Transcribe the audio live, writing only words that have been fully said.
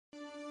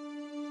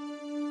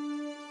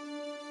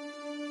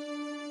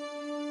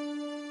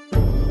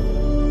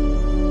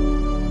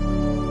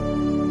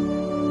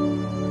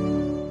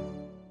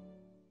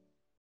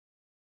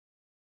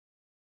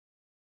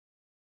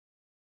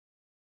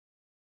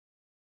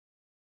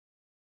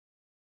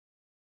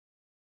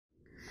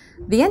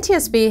The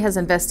NTSB has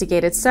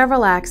investigated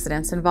several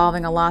accidents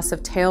involving a loss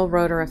of tail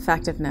rotor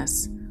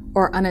effectiveness,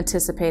 or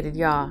unanticipated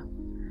yaw.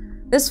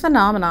 This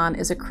phenomenon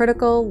is a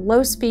critical,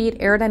 low-speed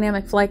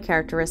aerodynamic flight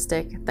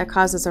characteristic that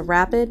causes a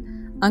rapid,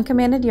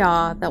 uncommanded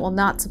yaw that will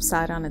not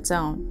subside on its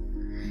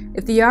own.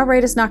 If the yaw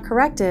rate is not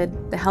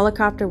corrected, the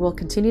helicopter will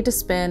continue to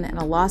spin and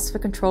a loss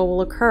of control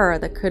will occur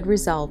that could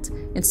result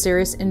in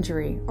serious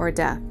injury or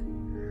death.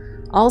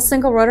 All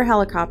single-rotor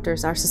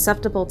helicopters are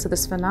susceptible to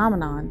this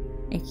phenomenon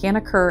and can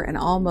occur in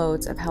all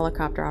modes of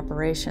helicopter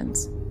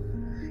operations.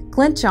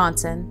 Clint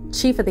Johnson,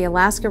 Chief of the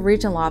Alaska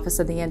Regional Office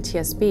of the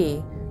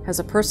NTSB, has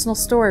a personal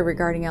story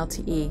regarding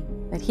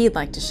LTE that he'd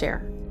like to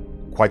share.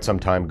 Quite some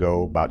time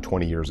ago, about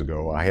 20 years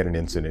ago, I had an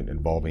incident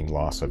involving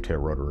loss of tail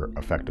rotor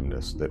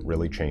effectiveness that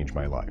really changed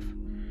my life.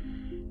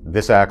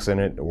 This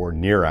accident, or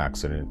near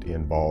accident,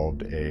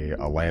 involved a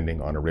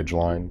landing on a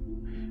ridgeline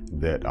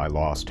that I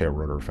lost tail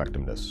rotor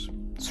effectiveness.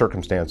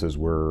 Circumstances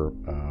were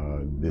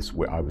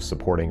I was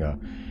supporting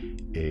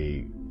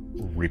a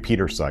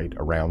repeater site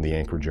around the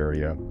Anchorage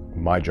area.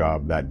 My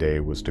job that day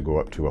was to go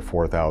up to a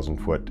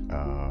 4,000-foot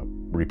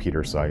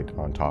repeater site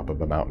on top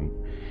of a mountain.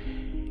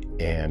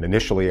 And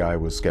initially I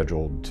was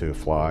scheduled to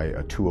fly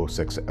a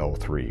 206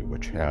 L3,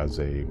 which has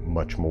a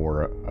much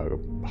more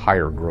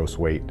higher gross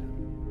weight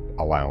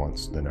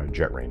allowance than a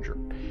Jet Ranger.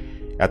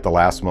 At the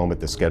last moment,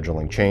 the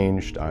scheduling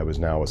changed. I was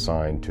now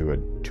assigned to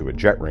a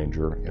Jet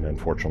Ranger, and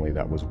unfortunately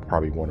that was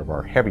probably one of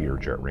our heavier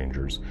Jet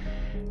Rangers.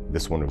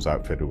 This one was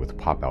outfitted with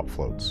pop-out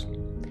floats.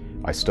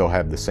 I still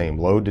had the same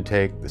load to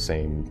take, the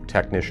same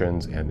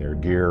technicians and their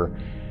gear.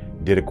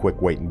 Did a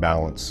quick weight and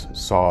balance,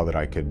 saw that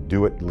I could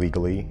do it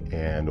legally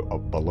and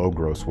below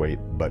gross weight,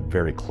 but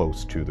very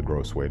close to the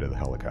gross weight of the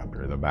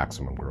helicopter, the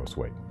maximum gross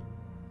weight.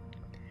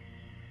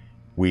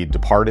 We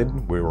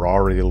departed. We were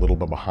already a little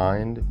bit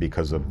behind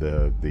because of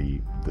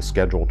the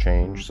schedule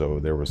change, so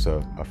there was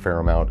a fair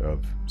amount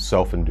of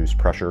self-induced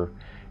pressure.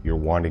 You're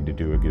wanting to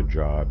do a good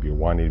job. You're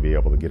wanting to be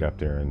able to get up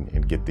there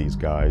and get these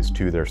guys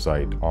to their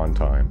site on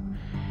time.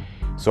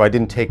 So I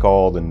didn't take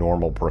all the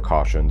normal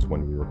precautions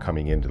when we were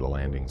coming into the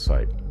landing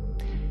site.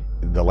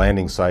 The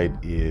landing site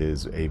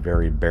is a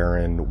very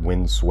barren,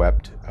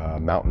 windswept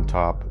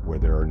mountaintop where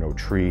there are no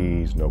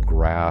trees, no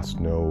grass,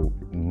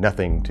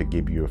 nothing to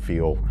give you a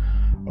feel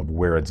of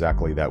where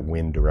exactly that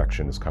wind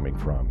direction is coming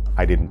from.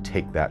 I didn't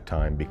take that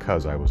time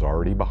because I was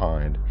already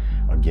behind.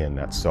 Again,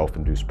 that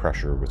self-induced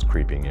pressure was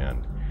creeping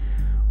in.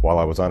 While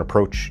I was on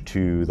approach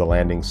to the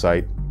landing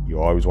site,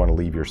 you always want to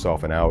leave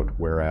yourself an out,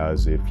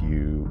 whereas if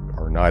you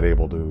are not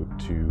able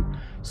to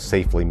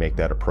safely make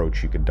that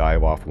approach, you could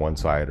dive off one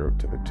side or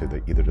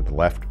either to the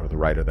left or the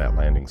right of that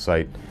landing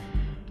site.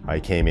 I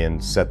came in,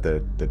 set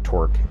the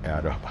torque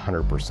at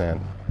 100%,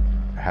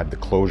 had the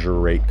closure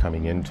rate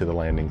coming into the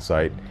landing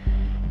site,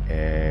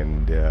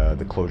 and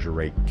the closure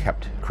rate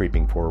kept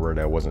creeping forward.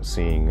 I wasn't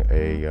seeing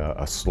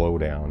a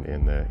slowdown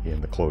in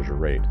the closure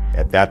rate.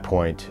 At that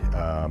point,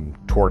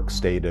 torque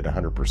stayed at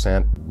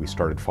 100%. We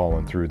started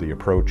falling through the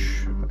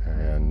approach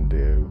and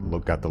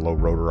got the low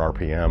rotor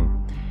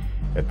RPM.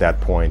 At that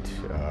point,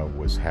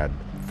 had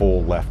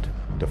full left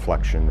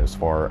deflection as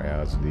far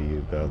as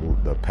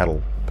the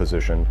pedal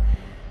position.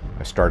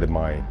 I started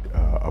my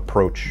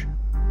approach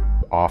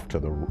off to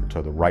the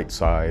right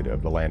side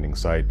of the landing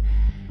site.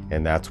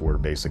 And that's where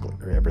basically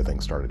everything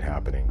started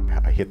happening.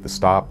 I hit the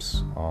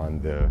stops on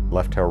the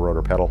left tail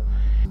rotor pedal.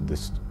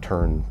 This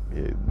turned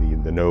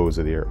the nose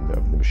of the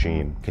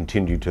machine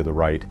continued to the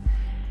right.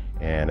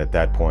 And at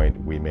that point,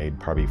 we made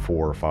probably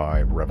 4 or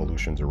 5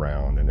 revolutions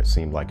around, and it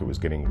seemed like it was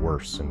getting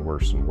worse and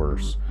worse and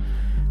worse.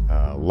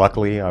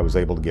 Luckily, I was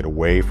able to get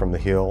away from the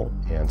hill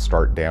and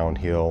start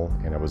downhill,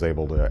 and I was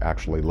able to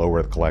actually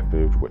lower the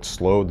collective, which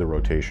slowed the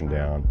rotation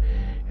down,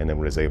 and then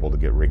was able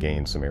to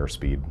regain some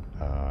airspeed,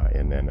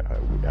 and then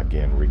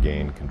again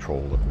regain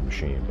control of the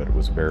machine. But it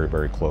was very,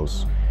 very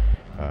close.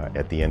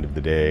 At the end of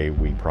the day,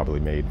 we probably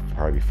made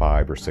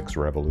 5 or 6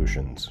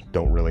 revolutions.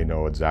 Don't really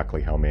know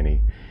exactly how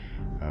many.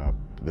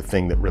 The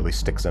thing that really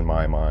sticks in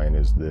my mind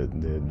is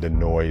the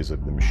noise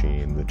of the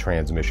machine, the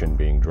transmission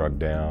being drugged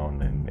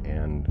down,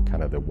 and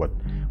kind of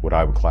what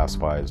I would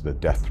classify as the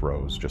death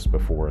throes just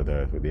before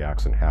the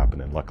accident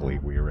happened. And luckily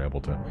we were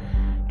able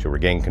to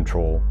regain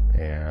control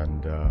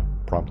and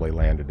promptly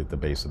landed at the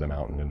base of the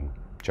mountain and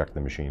checked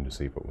the machine to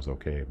see if it was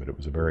okay. But it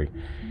was a very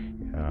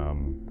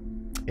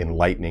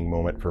enlightening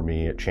moment for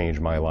me. It changed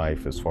my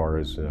life as far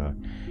as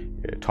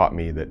it taught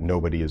me that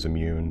nobody is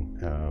immune.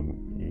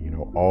 You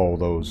know, all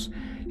those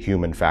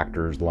human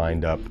factors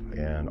lined up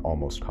and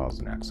almost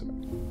caused an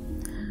accident.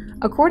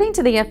 According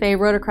to the FAA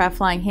Rotorcraft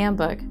Flying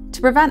Handbook,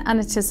 to prevent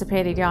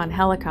unanticipated yaw in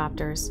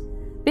helicopters,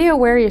 be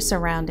aware of your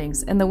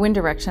surroundings and the wind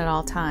direction at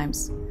all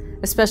times,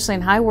 especially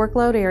in high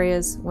workload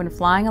areas, when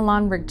flying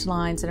along ridge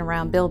lines and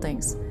around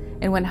buildings,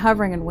 and when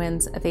hovering in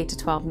winds of 8 to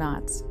 12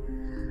 knots.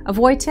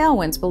 Avoid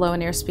tailwinds below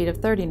an airspeed of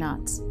 30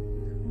 knots.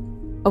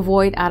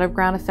 Avoid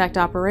out-of-ground effect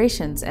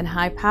operations and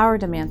high power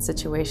demand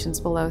situations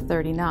below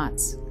 30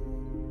 knots.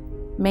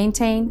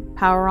 Maintain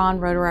power-on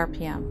rotor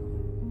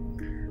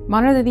RPM.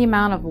 Monitor the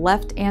amount of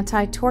left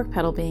anti-torque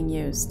pedal being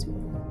used.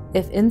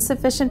 If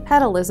insufficient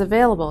pedal is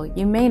available,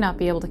 you may not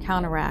be able to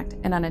counteract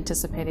an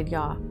unanticipated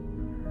yaw.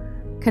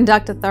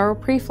 Conduct a thorough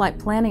pre-flight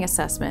planning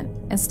assessment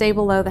and stay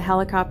below the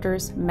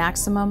helicopter's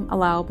maximum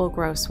allowable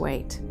gross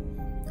weight.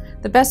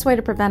 The best way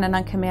to prevent an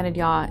uncommanded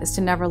yaw is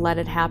to never let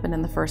it happen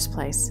in the first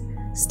place.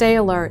 Stay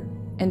alert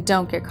and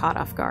don't get caught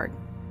off guard.